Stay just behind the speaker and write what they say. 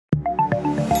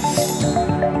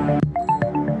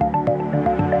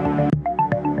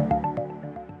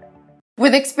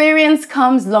With experience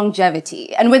comes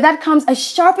longevity, and with that comes a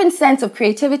sharpened sense of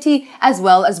creativity as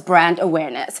well as brand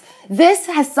awareness. This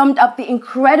has summed up the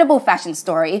incredible fashion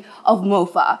story of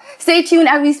Moofa. Stay tuned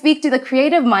as we speak to the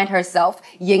creative mind herself,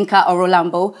 Olayinka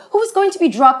Aro-Lambo, who is going to be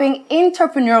dropping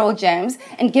entrepreneurial gems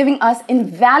and giving us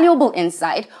invaluable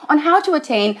insight on how to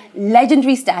attain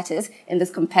legendary status in this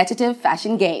competitive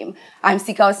fashion game. I'm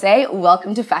Sika Osei.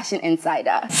 Welcome to Fashion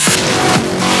Insider.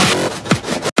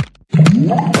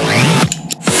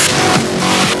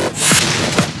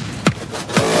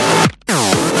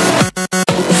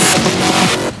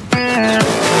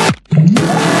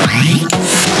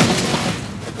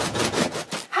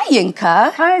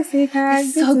 Olayinka. Hi, Sika.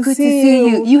 It's so good to see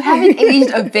you. You haven't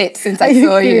aged a bit since I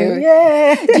saw you.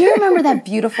 Yeah. Do you remember that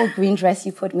beautiful green dress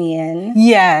you put me in?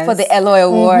 Yes. For the Eloy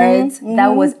Awards.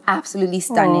 That was absolutely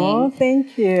stunning. Oh,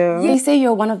 thank you. They say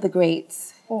you're one of the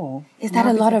greats. Oh. Is that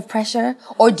a lot of pressure?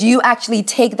 Or do you actually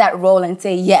take that role and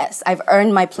say, yes, I've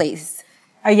earned my place?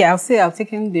 Yeah, I'll say I've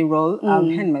taken the role. I've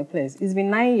earned my place. It's been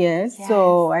 9 years, Yes.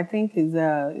 so I think it's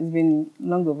been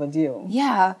long overdue.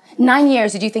 Yeah. 9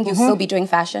 years. Did you think you'll still be doing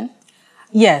fashion?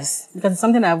 Yes, because it's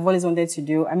something I've always wanted to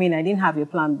do. I mean, I didn't have a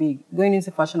plan B. Going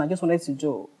into fashion, I just wanted to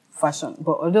do fashion.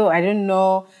 But although I didn't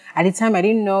know, at the time, I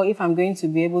didn't know if I'm going to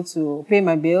be able to pay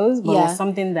my bills, but it was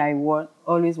something that I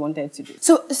always wanted to do.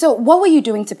 So what were you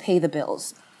doing to pay the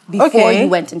bills before you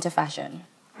went into fashion?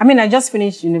 I mean, I just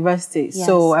finished university,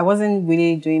 so I wasn't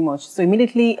really doing much. So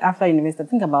immediately after university, I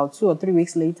think about 2 or 3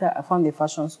 weeks later, I found a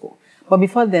fashion school. But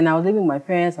before then, I was living with my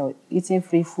parents, I was eating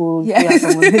free food, free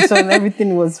accommodation,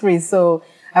 everything was free. So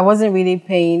I wasn't really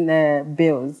paying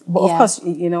bills. But of course,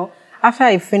 you know, after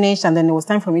I finished and then it was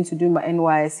time for me to do my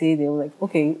NYSC, they were like,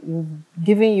 okay, we're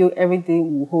giving you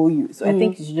everything, we'll hold you. So I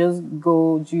think you should just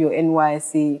go do your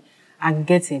NYSC and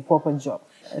get a proper job.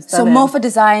 So Moofa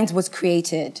Designs was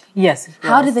created. Yes.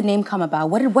 How did the name come about?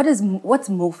 What's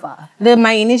Moofa?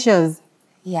 My initials.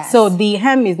 Yes. So the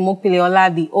M is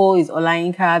Mopileola, the O is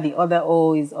Olayinka, the other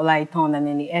O is Olaiton, and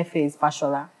then the F is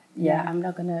Fashola. Yeah, I'm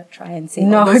not gonna try and say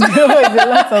no, all those it's a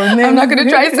lot of names. I'm not gonna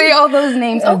try and say all those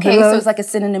names. Okay, so it's like a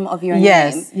synonym of your name.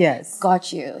 Yes, yes.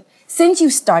 Got you. Since you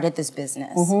started this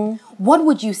business, what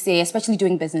would you say, especially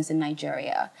doing business in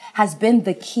Nigeria, has been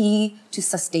the key to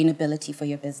sustainability for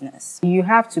your business? You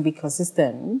have to be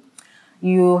consistent.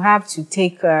 You have to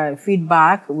take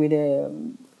feedback with a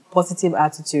positive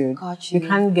attitude. Got you. You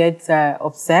can't get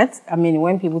upset. I mean,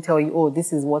 when people tell you, oh,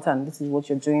 this is what and this is what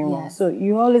you're doing wrong. So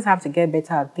you always have to get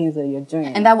better at things that you're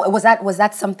doing. And was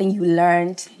that something you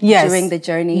learned during the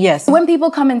journey? Yes. When people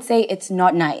come and say it's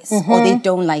not nice or they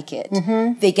don't like it,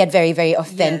 they get very, very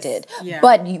offended. Yes. Yeah.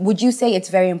 But would you say it's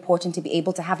very important to be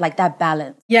able to have like that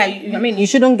balance? Yeah, I mean, you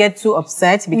shouldn't get too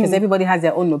upset because everybody has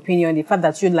their own opinion. The fact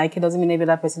that you like it doesn't mean every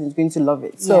other person is going to love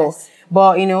it. So,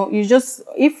 but you know, you just,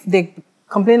 if they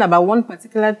complain about one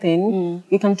particular thing,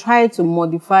 you can try to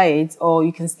modify it or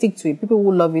you can stick to it. People who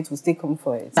love it will still come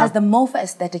for it. Has the Moofa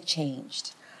aesthetic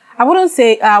changed? I wouldn't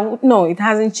say, no, it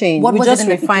hasn't changed. What was just it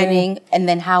in the beginning and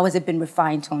then how has it been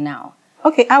refined till now?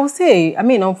 Okay, I would say, I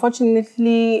mean,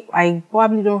 unfortunately, I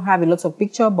probably don't have a lot of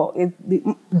picture, but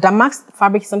the Max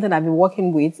fabric is something I've been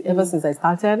working with ever since I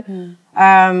started.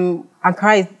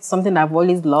 Ankara is something I've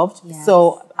always loved. Yes.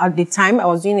 So at the time, I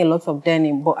was doing a lot of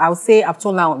denim, but I would say I've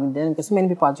toned down on denim because so many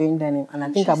people are doing denim, and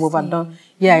I think I've overdone.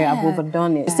 Yeah, I've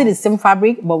overdone it. It's still the same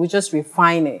fabric, but we just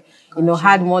refine it. You know,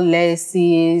 had more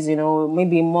laces, you know,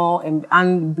 maybe more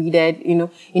unbeaded. You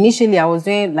know, initially I was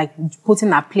doing like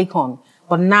putting applique on.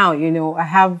 But now, you know, I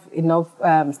have enough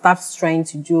staff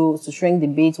strength to shrink the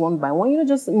beads one by one, you know,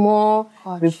 just more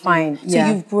refined. So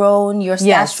you've grown, your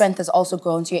staff strength has also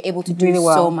grown, so you're able to do really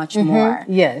well. so much more.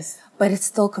 Yes. But it's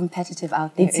still competitive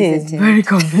out there, It is isn't it? very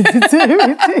competitive.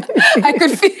 I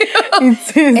could feel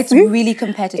it is. It's really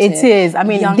competitive. It is. I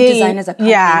mean, young designers are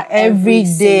coming every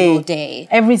single day.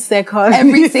 Every second.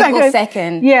 Every single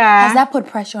second. Yeah. Has that put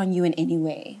pressure on you in any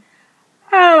way?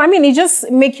 I mean, it just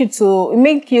make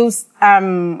you,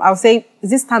 I'll say,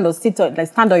 stand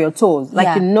on your toes.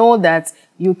 Like, you know that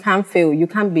you can't fail, you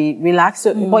can't be relaxed.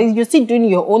 So, but you're still doing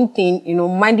your own thing, you know,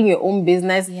 minding your own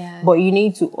business, but you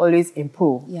need to always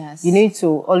improve. Yes. You need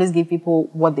to always give people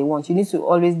what they want. You need to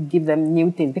always give them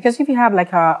new things. Because if you have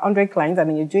like 100 clients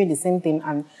and you're doing the same thing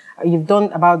and you've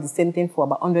done about the same thing for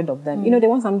about 100 of them, you know, they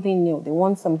want something new. They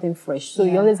want something fresh. So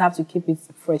you always have to keep it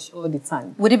fresh all the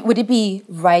time. Would it be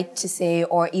right to say,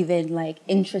 or even like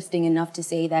interesting enough to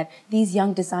say that these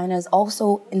young designers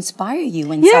also inspire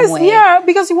you in some way? Yeah,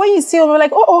 because when you see them, you're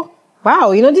like, oh,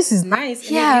 wow, you know, this is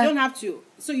nice. Yeah. You don't have to.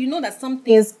 So you know that some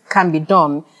things can be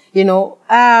done. You know,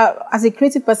 as a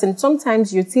creative person,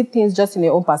 sometimes you see things just in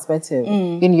your own perspective,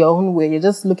 in your own way. You're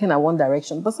just looking at one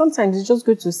direction. But sometimes it's just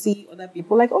good to see other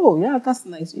people like, oh, yeah, that's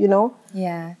nice, you know?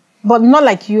 Yeah. But not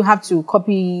like you have to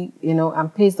copy, you know,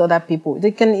 and paste other people.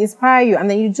 They can inspire you, and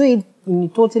then you do it in a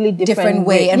totally different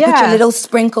way. And put your little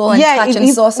sprinkle and touch and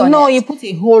sauce on it. No, you put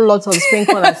a whole lot of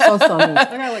sprinkle and sauce on it.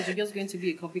 Otherwise, you're just going to be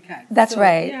a copycat. That's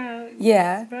right.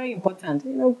 Yeah. It's very important.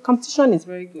 You know, competition is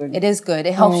very good. It is good.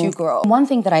 It helps you grow. One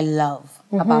thing that I love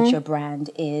about your brand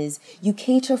is you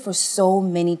cater for so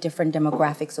many different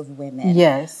demographics of women.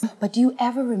 Yes. But do you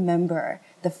ever remember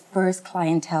the first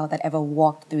clientele that ever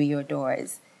walked through your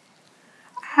doors?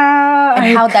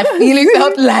 And how that feeling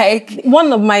felt like?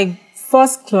 One of my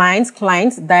first clients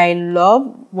that I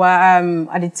love were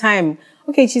at the time.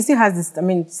 Okay, she still has this. I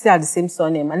mean, she still has the same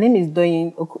surname. Her name is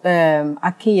Ndani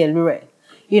Online.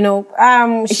 You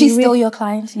know, is she still your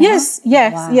client now? Yes.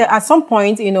 Wow. Yeah. At some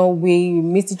point, you know, we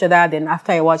missed each other. Then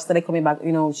after a while, she started coming back.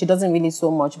 You know, she doesn't really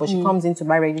so much, but she comes in to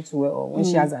buy ready to wear when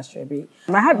she has a strawberry.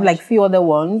 I had like few other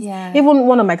ones. Yeah. Even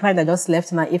one of my clients that just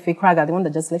left, now Ife Kraga, the one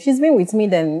that just left, she's been with me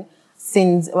then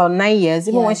since about 9 years.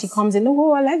 Even when she comes in,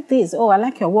 oh, I like this. Oh, I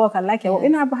like your work. I like your work. You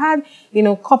know, I've had, you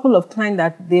know, a couple of clients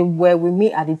that they were with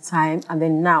me at the time and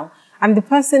then now. And the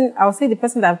person, I would say the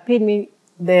person that paid me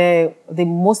the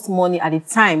most money at the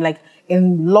time, like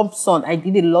in lump sum, I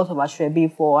did a lot of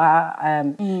ashwebi for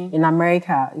her in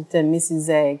America. It's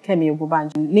Mrs. Kemi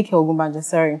Ogunbanjo, Nike Ogunbanjo,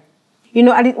 sorry. You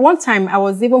know, at one time I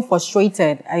was even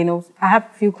frustrated. You know, I have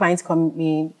a few clients come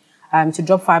in to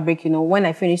drop fabric. You know, when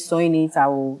I finish sewing it, I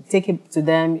will take it to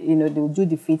them. You know, they will do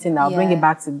the fitting. I'll bring it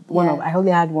back to one of. I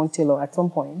only had one tailor at some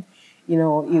point. You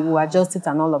know, he will adjust it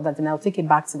and all of that, and I'll take it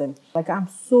back to them. Like, I'm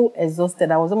so exhausted.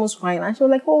 I was almost crying. And she was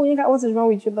like, oh, what is wrong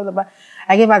with you? Blah, blah, blah.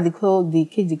 I gave her the clothes, the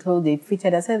kids, the clothes, they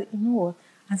fitted. I said, you know what?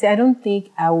 I said, I don't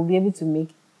think I will be able to make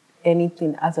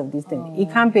anything out of this thing. He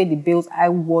can't pay the bills. I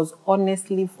was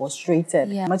honestly frustrated.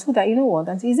 Yeah. I told her, you know what?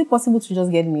 And is it possible to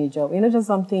just get me a job? You know, just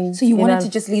something. So you wanted to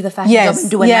just leave the fashion job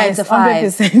and do a 9 to 5?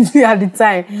 100% at the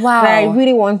time. Wow. But I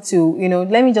really want to, you know,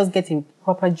 let me just get a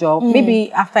proper job.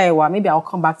 Maybe after a while, maybe I'll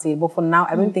come back to it. But for now,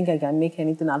 I don't think I can make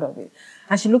anything out of it.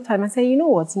 And she looked at me and said, you know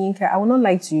what, Yinka, I will not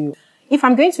lie to you. If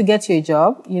I'm going to get you a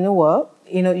job, you know what?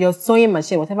 You know, your sewing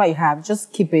machine, whatever you have,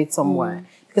 just keep it somewhere.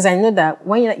 Because I know that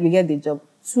when you get the job,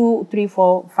 2, 3,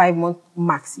 4, 5 months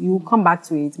max, you come back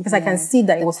to it. Because I can see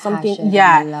that it was something,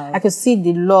 I could see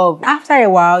the love. After a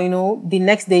while, you know, the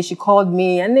next day she called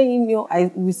me and then, you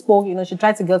know, we spoke, you know, she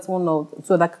tried to get one or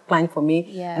two other clients for me.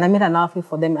 Yeah. And I made an outfit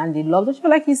for them and they loved it. She was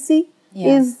like, you see,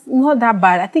 it's not that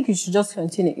bad. I think you should just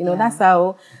continue. You know, that's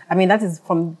how, I mean, that is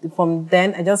from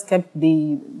then, I just kept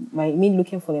me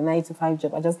looking for the 9 to 5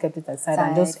 job. I just kept it aside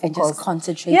and just focused. And just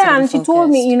concentrated. Yeah, and she told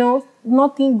me, you know,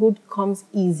 nothing good comes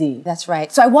easy. That's right.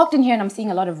 So I walked in here and I'm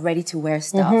seeing a lot of ready-to-wear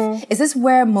stuff. Is this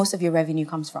where most of your revenue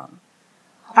comes from?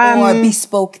 Or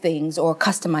bespoke things or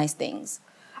customized things?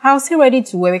 I'll say ready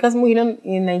to wear because, you know,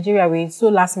 in Nigeria, we're so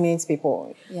last minute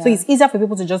people. Yeah. So it's easier for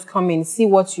people to just come in, see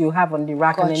what you have on the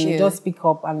rack and then you just pick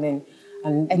up and then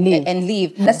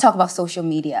leave. Let's talk about social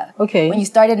media. Okay. When you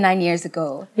started 9 years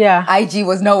ago, IG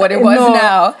was not what it was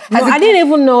now. I didn't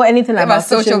even know anything about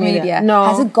social media. No.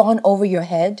 Has it gone over your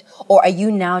head? Or are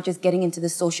you now just getting into the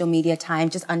social media time,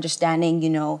 just understanding,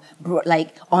 you know,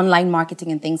 like online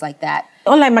marketing and things like that?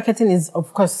 Online marketing is,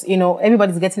 of course, you know,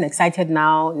 everybody's getting excited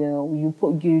now. You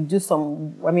know, you do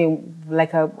some, I mean,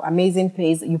 like an amazing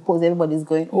place. You post, everybody's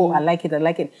going, oh, I like it, I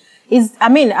like it.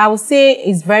 I would say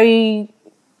it's very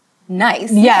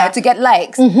nice to get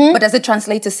likes. But does it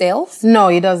translate to sales? No,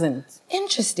 it doesn't.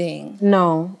 Interesting.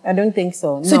 No, I don't think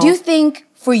so. So do you think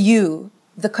for you,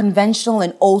 the conventional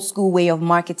and old school way of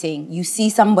marketing, you see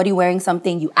somebody wearing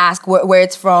something, you ask where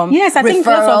it's from? Yes, I think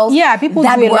people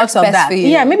that do a lot of that. For you.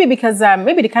 Yeah, maybe because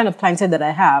maybe the kind of clientele that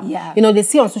I have, you know, they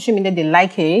see on social media, they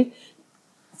like it.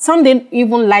 Some they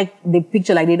even like the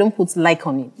picture, like they don't put like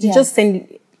on it. You just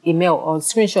send email or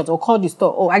screenshot or call the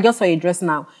store. Oh, I just saw your dress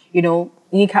now, you know,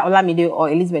 Olayinka Aro-Lambo or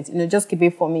Elizabeth, you know, just keep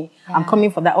it for me. I'm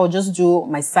coming for that. Or just do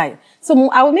my side. So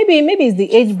I will maybe it's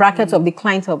the age bracket of the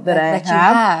client that I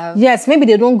have. Yes, maybe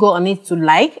they don't go on it to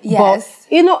like. Yes.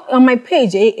 But, you know, on my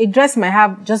page, a dress might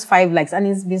have just 5 likes and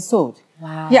it's been sold.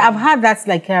 Wow. Yeah, I've had that,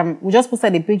 like, we just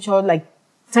posted a picture, like,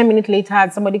 10 minutes later,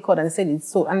 somebody called and said it's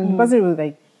sold. And the person was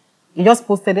like, you just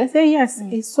posted it. I said, yes,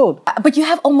 it's sold. But you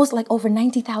have almost like over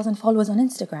 90,000 followers on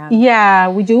Instagram. Yeah,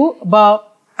 we do. But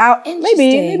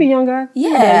maybe younger.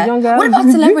 Yeah. Younger. What about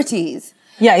celebrities?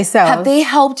 Yeah, it sells. Have they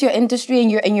helped your industry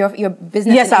and your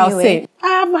business? Yes, in I'll any way? say.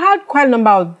 I've had quite a number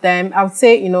of them. I would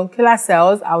say, Killer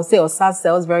sells. I would say Osas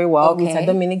sells very well. Okay. Mr.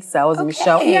 Dominic sells. Okay.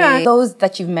 Michelle. Yeah. Those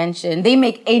that you've mentioned, they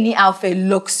make any outfit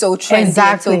look so trendy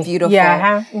Exactly. and so beautiful.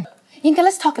 Yeah. Yinka,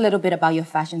 let's talk a little bit about your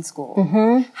fashion school.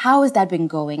 How has that been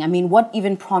going? I mean, what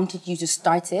even prompted you to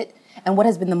start it? And what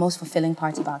has been the most fulfilling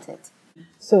part about it?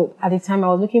 So at the time I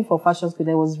was looking for fashion school,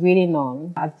 there was really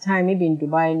none. At the time, maybe in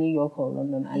Dubai, New York, or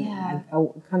London, and I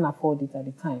can't afford it at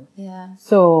the time. Yeah.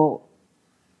 So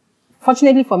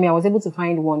fortunately for me, I was able to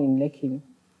find one in Lekki.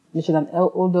 She's an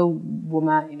older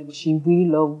woman, but she really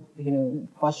loved,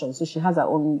 fashion. So she has her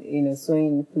own,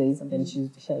 sewing place, and then she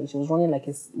was running like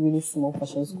a really small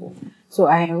fashion school. So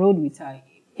I enrolled with her.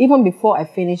 Even before I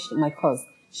finished my course,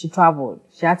 she traveled.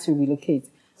 She had to relocate.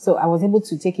 So I was able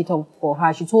to take it up for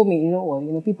her. She told me,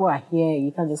 people are here.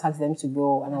 You can't just ask them to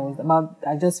go. And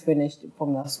I just finished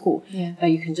from the school. Yeah.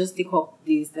 You can just take up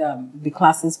the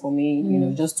classes for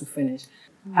me, just to finish.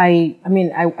 I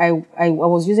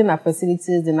was using her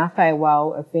facilities. Then after a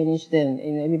while, I finished. Then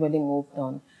everybody moved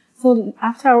on. So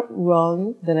after a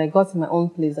run, then I got to my own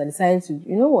place. I decided to,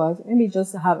 maybe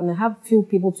just have few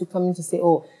people to come in to say,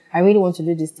 oh, I really want to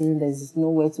do this thing. There's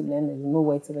nowhere to learn. There's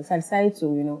nowhere to learn. So I decided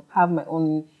to, have my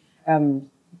own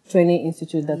training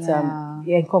institute that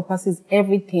encompasses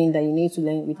everything that you need to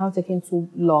learn without taking too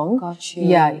long. Got you.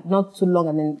 Yeah, not too long,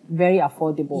 and then very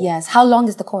affordable. Yes. How long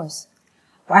is the course?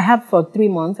 I have for 3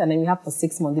 months, and then we have for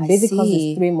 6 months. The basic course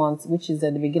is 3 months, which is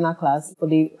the beginner class. For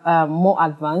the more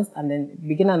advanced, and then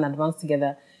beginner and advanced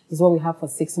together is what we have for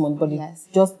 6 months. But it's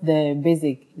just the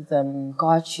basic.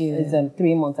 Got you. It's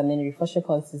 3 months, and then the refresher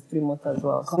course is 3 months as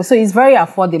well. So it's very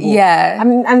affordable. Yeah. I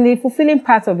mean, and the fulfilling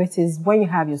part of it is when you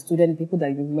have your student, people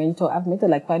that you mentor. I've mentored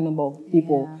like quite a number of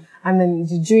people. Yeah. And then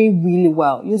you're doing really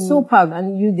well. You're so proud,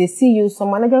 and they see you,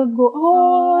 someone like go,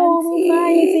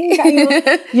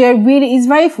 it's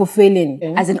very fulfilling.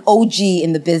 As an OG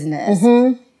in the business,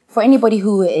 for anybody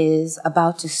who is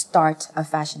about to start a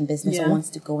fashion business or wants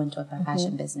to go into a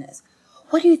fashion business,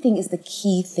 what do you think is the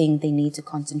key thing they need to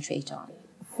concentrate on?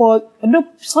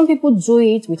 Some people do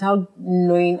it without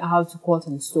knowing how to cut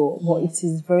and sew, but it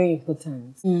is very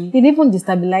important. It even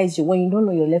destabilizes you when you don't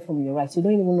know your left from your right. You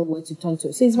don't even know where to turn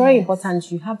to. So it's very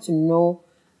important. You have to know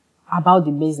about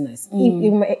the business.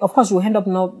 Of course, you will end up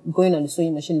not going on the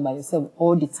sewing machine by yourself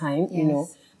all the time,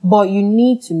 but you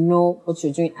need to know what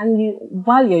you're doing. And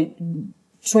while you're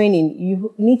training,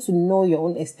 you need to know your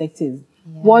own aesthetics.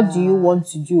 Yeah. What do you want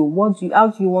to do? How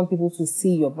do you want people to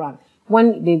see your brand?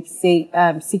 When they say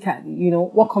Sika,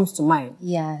 what comes to mind?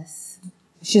 Yes.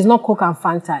 She's not Coke and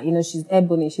Fanta, she's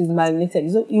ebony, she's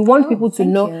marinated. So you want people to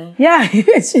know. You. Yeah,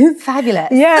 she's fabulous.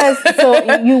 Yes.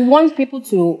 So you want people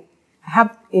to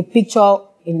have a picture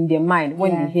in their mind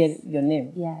when you hear your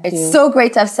name. Yeah. It's so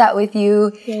great to have sat with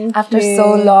you after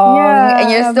so long, and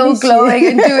you're still glowing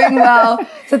and doing well.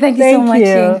 So thank you so much,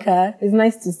 Yinka. It's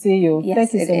nice to see you. Yes,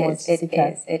 thank you so much,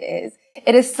 Sika. It is.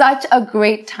 It is such a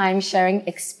great time sharing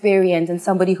experience and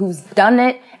somebody who's done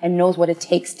it and knows what it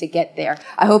takes to get there.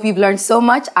 I hope you've learned so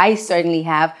much. I certainly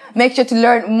have. Make sure to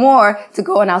learn more, to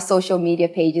go on our social media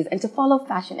pages and to follow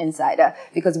Fashion Insider,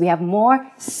 because we have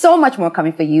so much more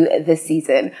coming for you this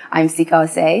season. I'm Sika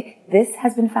Osei. This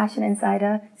has been Fashion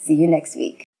Insider. See you next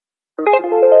week.